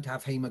and don't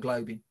have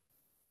hemoglobin.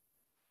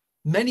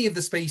 Many of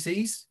the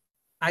species,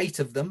 8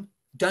 of them,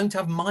 don't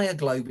have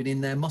myoglobin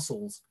in their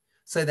muscles.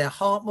 So their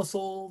heart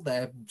muscle,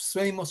 their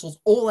swimming muscles,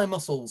 all their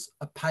muscles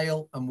are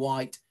pale and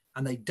white,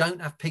 and they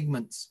don't have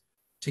pigments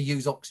to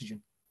use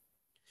oxygen.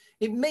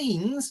 It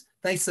means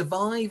they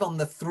survive on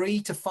the 3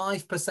 to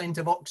 5%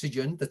 of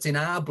oxygen that's in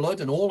our blood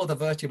and all other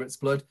vertebrates'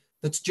 blood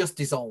that's just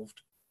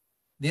dissolved.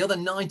 The other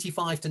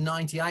 95 to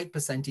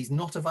 98% is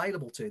not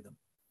available to them.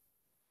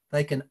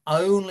 They can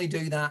only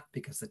do that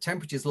because the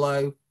temperature's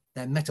low,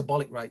 their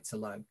metabolic rates are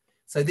low.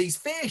 So these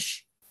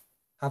fish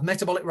have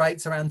metabolic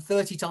rates around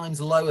 30 times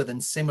lower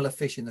than similar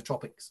fish in the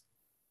tropics.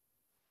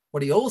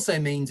 What it also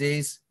means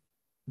is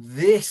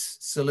this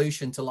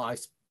solution to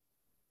life's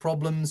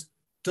problems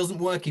doesn't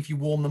work if you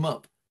warm them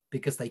up,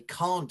 because they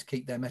can't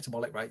keep their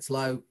metabolic rates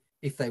low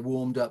if they're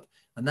warmed up,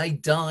 and they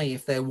die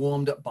if they're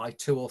warmed up by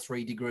 2 or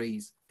 3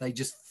 degrees. They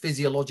just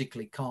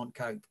physiologically can't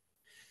cope.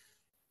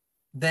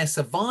 Their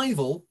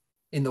survival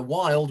in the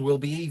wild will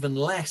be even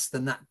less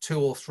than that 2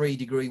 or 3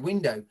 degree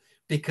window,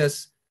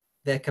 because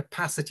their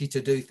capacity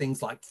to do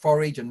things like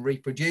forage and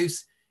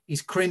reproduce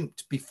is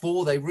crimped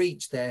before they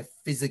reach their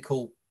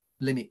physical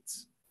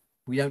limits.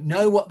 We don't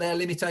know what their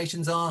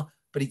limitations are,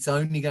 but it's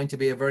only going to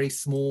be a very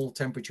small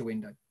temperature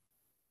window.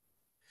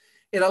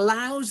 It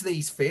allows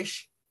these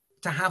fish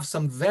to have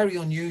some very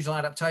unusual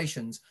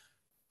adaptations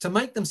to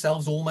make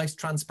themselves almost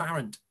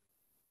transparent.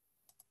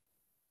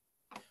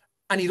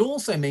 And it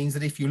also means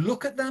that if you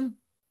look at them,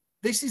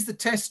 this is the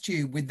test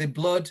tube with the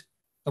blood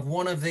of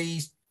one of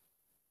these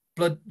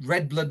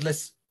red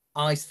bloodless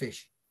ice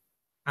fish.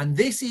 And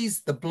this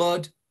is the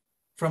blood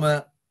from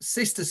a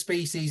sister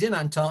species in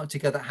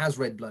Antarctica that has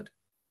red blood.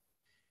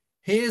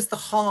 Here's the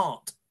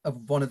heart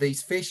of one of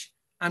these fish,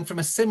 and from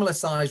a similar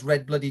size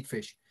red-blooded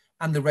fish.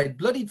 And the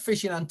red-blooded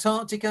fish in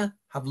Antarctica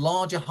have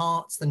larger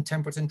hearts than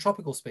temperate and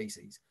tropical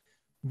species.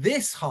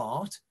 This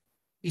heart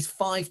is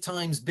 5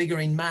 times bigger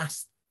in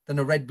mass than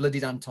a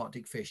red-blooded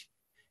Antarctic fish.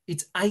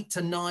 It's 8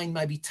 to 9,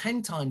 maybe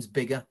 10 times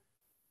bigger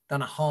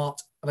than a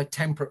heart of a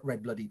temperate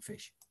red-blooded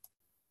fish.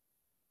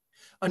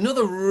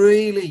 Another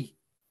really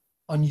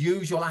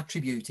unusual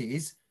attribute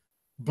is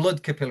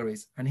blood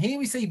capillaries. And here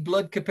we see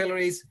blood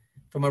capillaries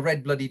from a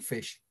red-blooded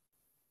fish.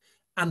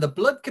 And the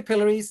blood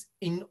capillaries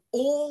in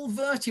all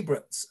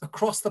vertebrates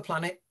across the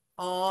planet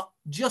are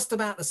just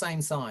about the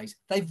same size.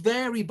 They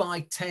vary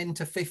by 10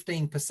 to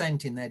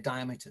 15% in their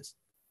diameters,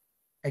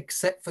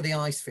 except for the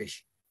ice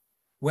fish,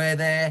 where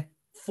they're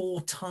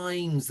 4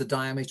 times the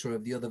diameter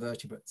of the other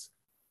vertebrates,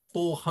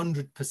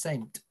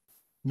 400%,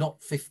 not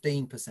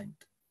 15%.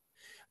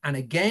 And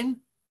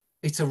again,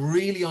 it's a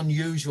really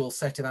unusual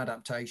set of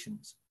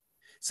adaptations.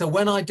 So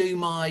when I do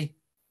my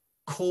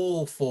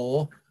call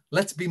for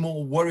let's be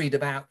more worried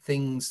about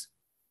things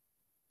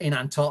in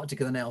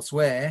Antarctica than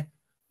elsewhere,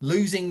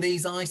 losing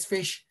these ice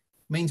fish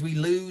means we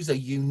lose a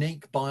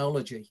unique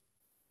biology.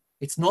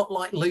 It's not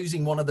like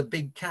losing one of the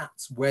big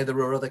cats where there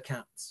are other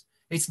cats.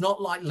 It's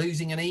not like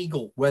losing an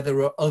eagle where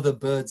there are other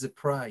birds of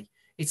prey.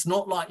 It's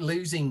not like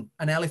losing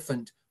an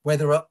elephant where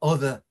there are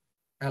other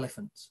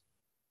elephants.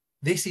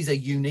 This is a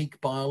unique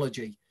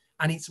biology,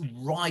 and it's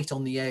right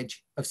on the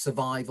edge of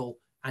survival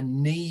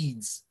and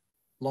needs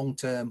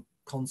long-term,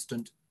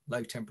 constant,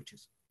 low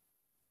temperatures.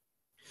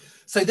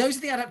 So those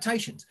are the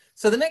adaptations.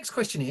 So the next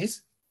question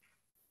is,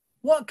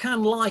 what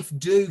can life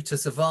do to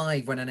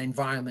survive when an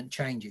environment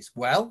changes?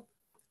 Well,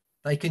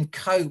 they can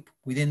cope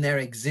within their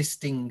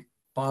existing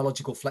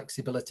biological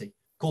flexibility,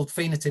 called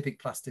phenotypic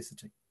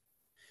plasticity.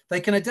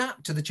 They can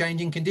adapt to the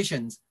changing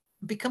conditions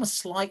and become a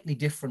slightly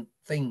different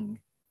thing,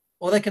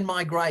 or they can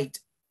migrate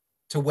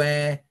to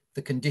where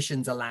the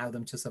conditions allow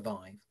them to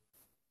survive.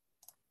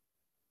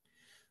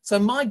 So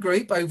my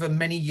group over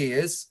many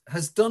years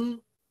has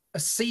done a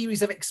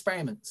series of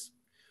experiments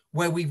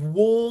where we've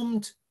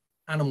warmed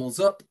animals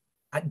up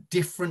at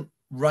different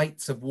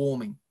rates of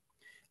warming.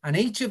 And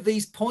each of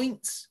these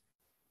points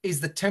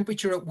is the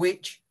temperature at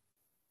which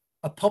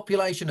a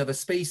population of a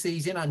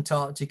species in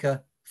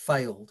Antarctica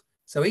failed.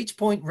 So each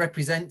point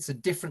represents a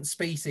different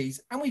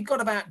species, and we've got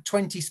about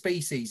 20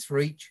 species for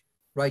each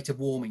rate of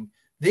warming.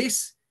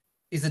 This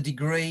is a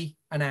degree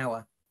an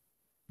hour.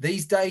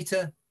 These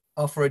data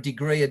are for a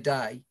degree a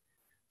day.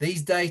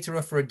 These data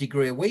are for a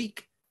degree a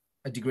week,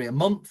 a degree a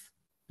month,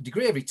 a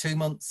degree every 2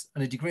 months,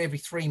 and a degree every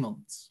 3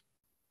 months.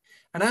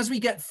 And as we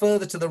get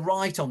further to the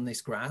right on this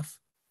graph,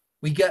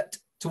 we get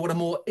to what are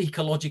more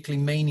ecologically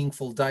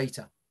meaningful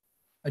data.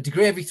 A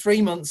degree every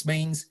 3 months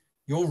means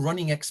you're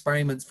running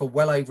experiments for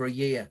well over a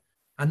year.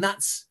 And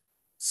that's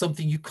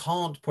something you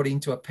can't put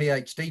into a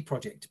PhD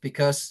project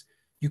because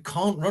you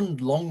can't run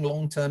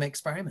long-term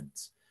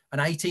experiments. An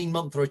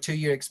 18-month or a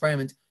 2-year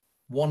experiment,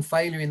 one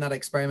failure in that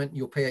experiment,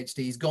 your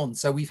PhD is gone.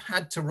 So we've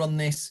had to run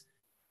this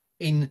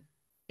in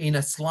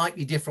a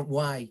slightly different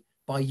way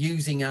by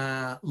using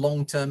our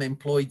long-term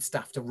employed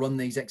staff to run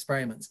these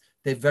experiments.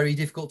 They're very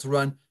difficult to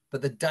run,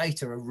 but the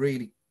data are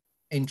really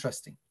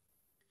interesting.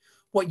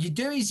 What you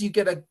do is you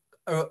get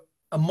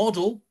a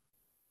model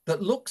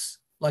that looks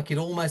like it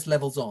almost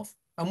levels off.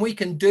 And we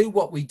can do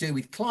what we do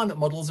with climate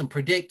models and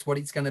predict what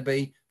it's going to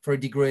be for a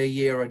degree a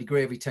year, or a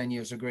degree every 10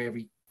 years, or a degree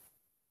every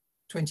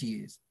 20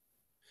 years.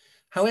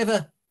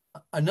 However,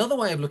 another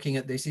way of looking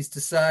at this is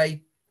to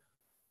say,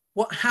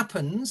 what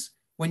happens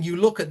when you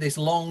look at this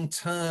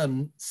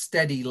long-term,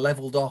 steady,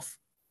 leveled off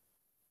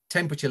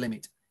temperature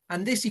limit?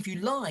 And this, if you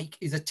like,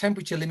 is a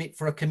temperature limit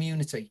for a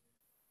community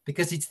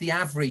because it's the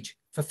average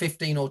for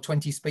 15 or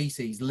 20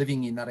 species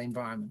living in that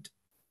environment.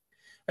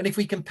 And if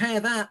we compare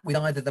that with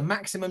either the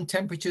maximum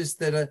temperatures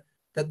that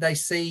they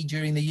see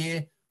during the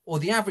year or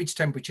the average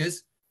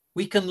temperatures,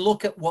 we can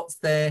look at what's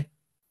their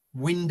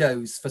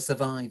windows for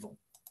survival.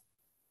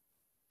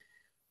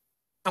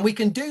 And we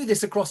can do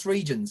this across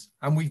regions.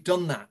 And we've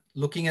done that,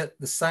 looking at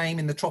the same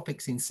in the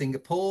tropics in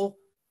Singapore,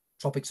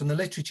 tropics from the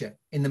literature,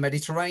 in the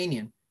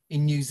Mediterranean,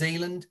 in New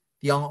Zealand,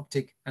 the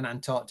Arctic and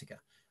Antarctica.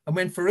 And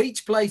when for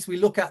each place we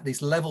look at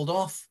this leveled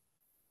off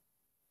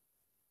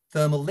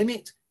thermal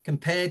limit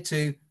compared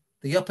to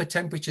the upper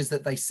temperatures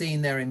that they see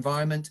in their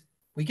environment,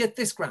 we get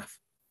this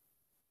graph.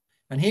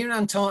 And here in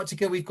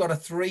Antarctica, we've got a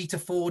 3 to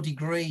 4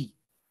 degree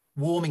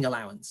warming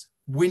allowance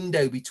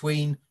window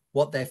between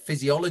what their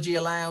physiology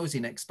allows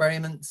in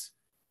experiments,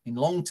 in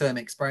long-term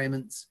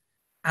experiments,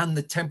 and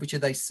the temperature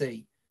they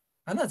see.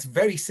 And that's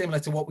very similar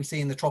to what we see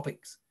in the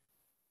tropics.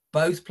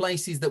 Both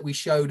places that we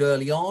showed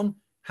early on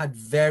had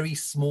very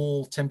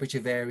small temperature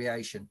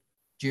variation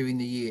during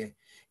the year.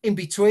 In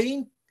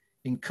between,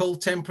 in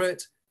cold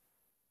temperate,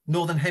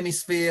 Northern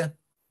Hemisphere,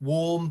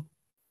 warm,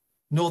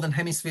 Northern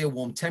Hemisphere,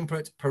 warm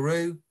temperate,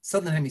 Peru,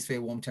 Southern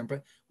Hemisphere, warm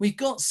temperate, we've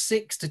got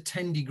 6 to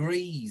 10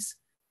 degrees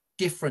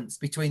difference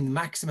between the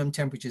maximum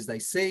temperatures they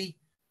see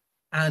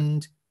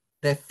and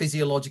their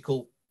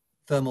physiological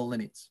thermal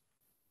limits.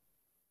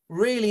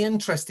 Really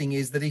interesting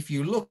is that if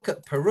you look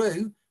at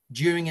Peru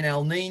during an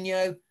El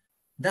Nino,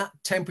 that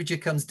temperature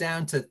comes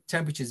down to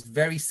temperatures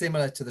very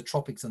similar to the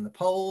tropics and the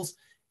poles.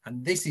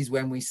 And this is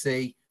when we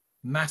see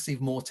massive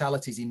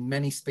mortalities in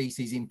many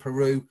species in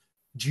Peru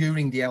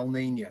during the El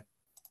Nino.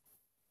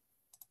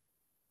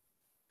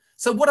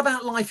 So what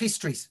about life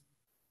histories?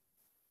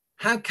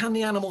 How can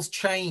the animals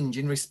change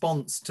in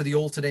response to the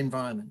altered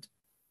environment?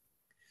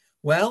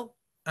 Well,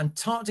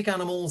 Antarctic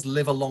animals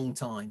live a long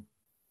time.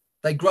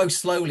 They grow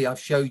slowly, I've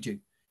showed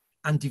you,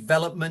 and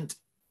development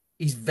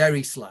is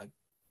very slow.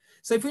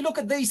 So if we look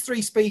at these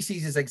 3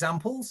 species as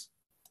examples,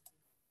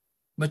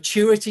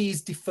 maturity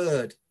is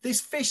deferred.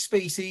 This fish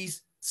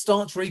species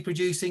starts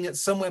reproducing at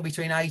somewhere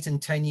between 8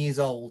 and 10 years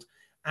old,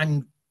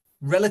 and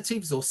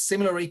relatives or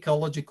similar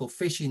ecological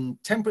fish in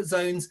temperate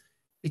zones,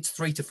 it's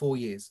 3 to 4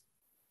 years.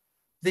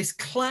 This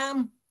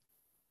clam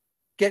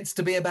gets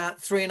to be about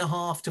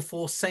 3.5 to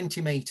 4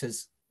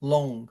 centimeters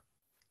long.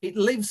 It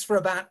lives for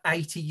about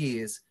 80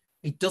 years.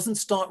 It doesn't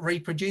start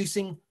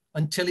reproducing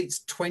until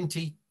it's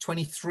 20,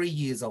 23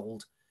 years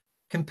old,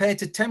 compared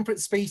to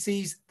temperate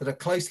species that are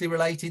closely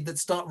related that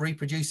start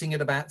reproducing at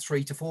about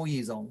 3 to 4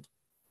 years old.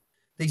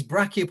 These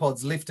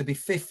brachiopods live to be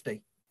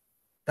 50.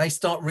 They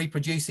start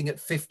reproducing at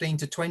 15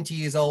 to 20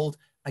 years old,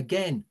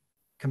 again,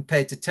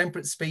 compared to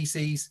temperate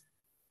species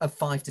of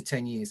 5 to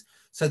 10 years.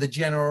 So the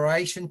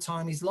generation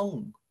time is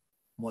long.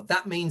 What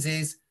that means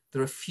is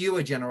there are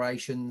fewer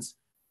generations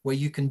where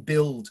you can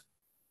build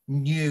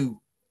new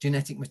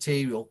genetic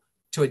material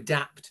to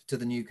adapt to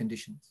the new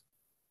conditions.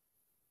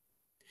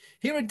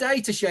 Here are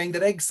data showing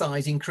that egg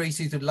size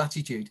increases with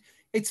latitude.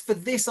 It's for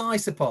this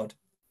isopod.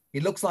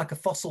 It looks like a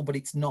fossil, but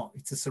it's not.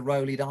 It's a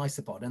cerulid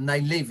isopod, and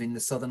they live in the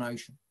Southern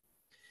Ocean.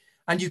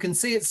 And you can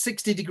see at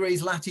 60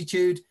 degrees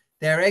latitude,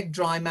 their egg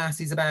dry mass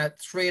is about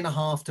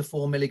 3.5 to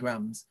 4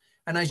 milligrams.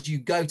 And as you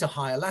go to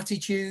higher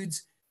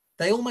latitudes,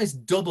 they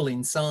almost double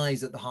in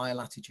size at the higher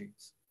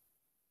latitudes.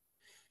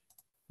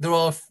 There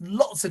are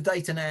lots of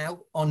data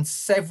now on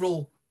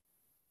several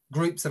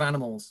groups of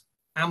animals,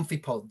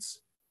 amphipods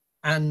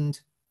and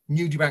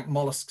nudibranch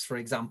mollusks, for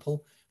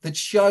example, that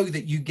show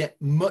that you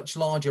get much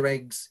larger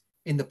eggs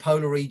in the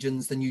polar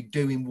regions than you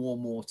do in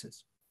warm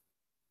waters.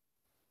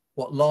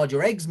 What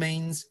larger eggs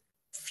means,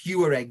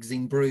 fewer eggs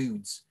in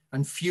broods.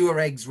 and fewer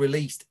eggs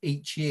released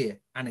each year.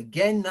 And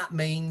again, that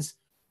means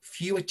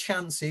fewer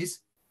chances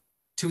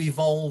to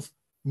evolve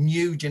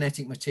new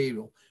genetic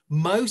material.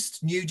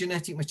 Most new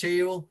genetic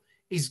material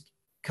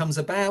comes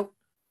about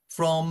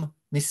from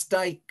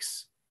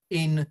mistakes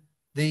in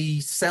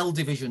the cell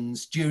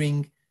divisions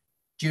during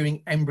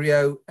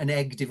embryo and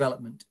egg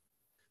development.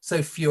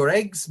 So fewer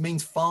eggs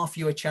means far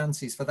fewer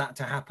chances for that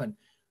to happen.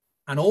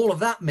 And all of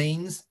that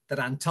means that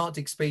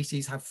Antarctic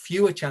species have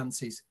fewer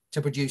chances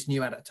to produce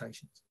new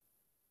adaptations.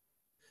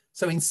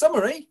 So in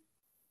summary,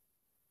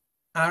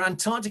 our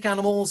Antarctic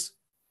animals,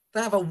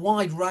 they have a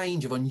wide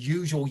range of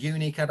unusual,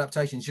 unique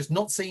adaptations, just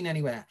not seen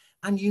anywhere,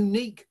 and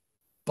unique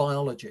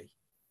biology.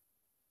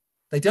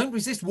 They don't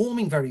resist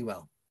warming very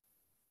well.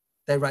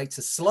 Their rates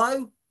are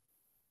slow,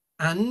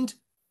 and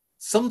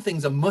some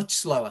things are much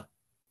slower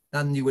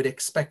than you would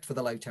expect for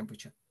the low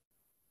temperature.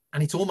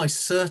 And it's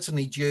almost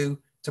certainly due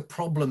to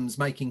problems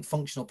making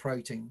functional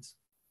proteins.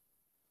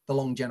 The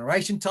long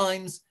generation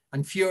times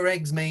and fewer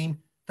eggs mean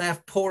they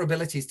have poor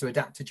abilities to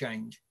adapt to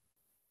change.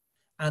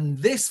 And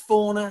this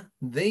fauna,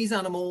 these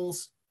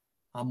animals,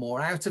 are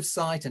more out of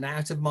sight and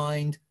out of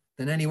mind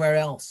than anywhere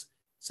else.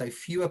 So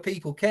fewer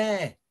people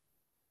care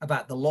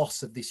about the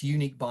loss of this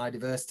unique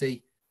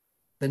biodiversity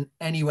than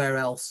anywhere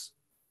else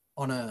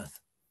on Earth.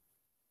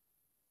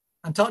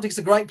 Antarctic's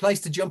a great place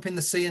to jump in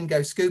the sea and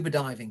go scuba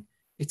diving.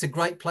 It's a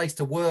great place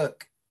to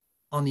work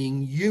on the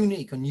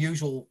unique,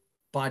 unusual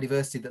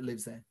biodiversity that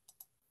lives there.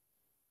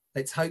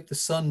 Let's hope the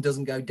sun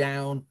doesn't go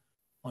down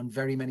on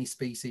very many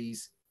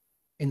species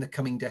in the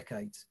coming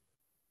decades.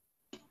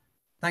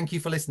 Thank you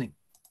for listening.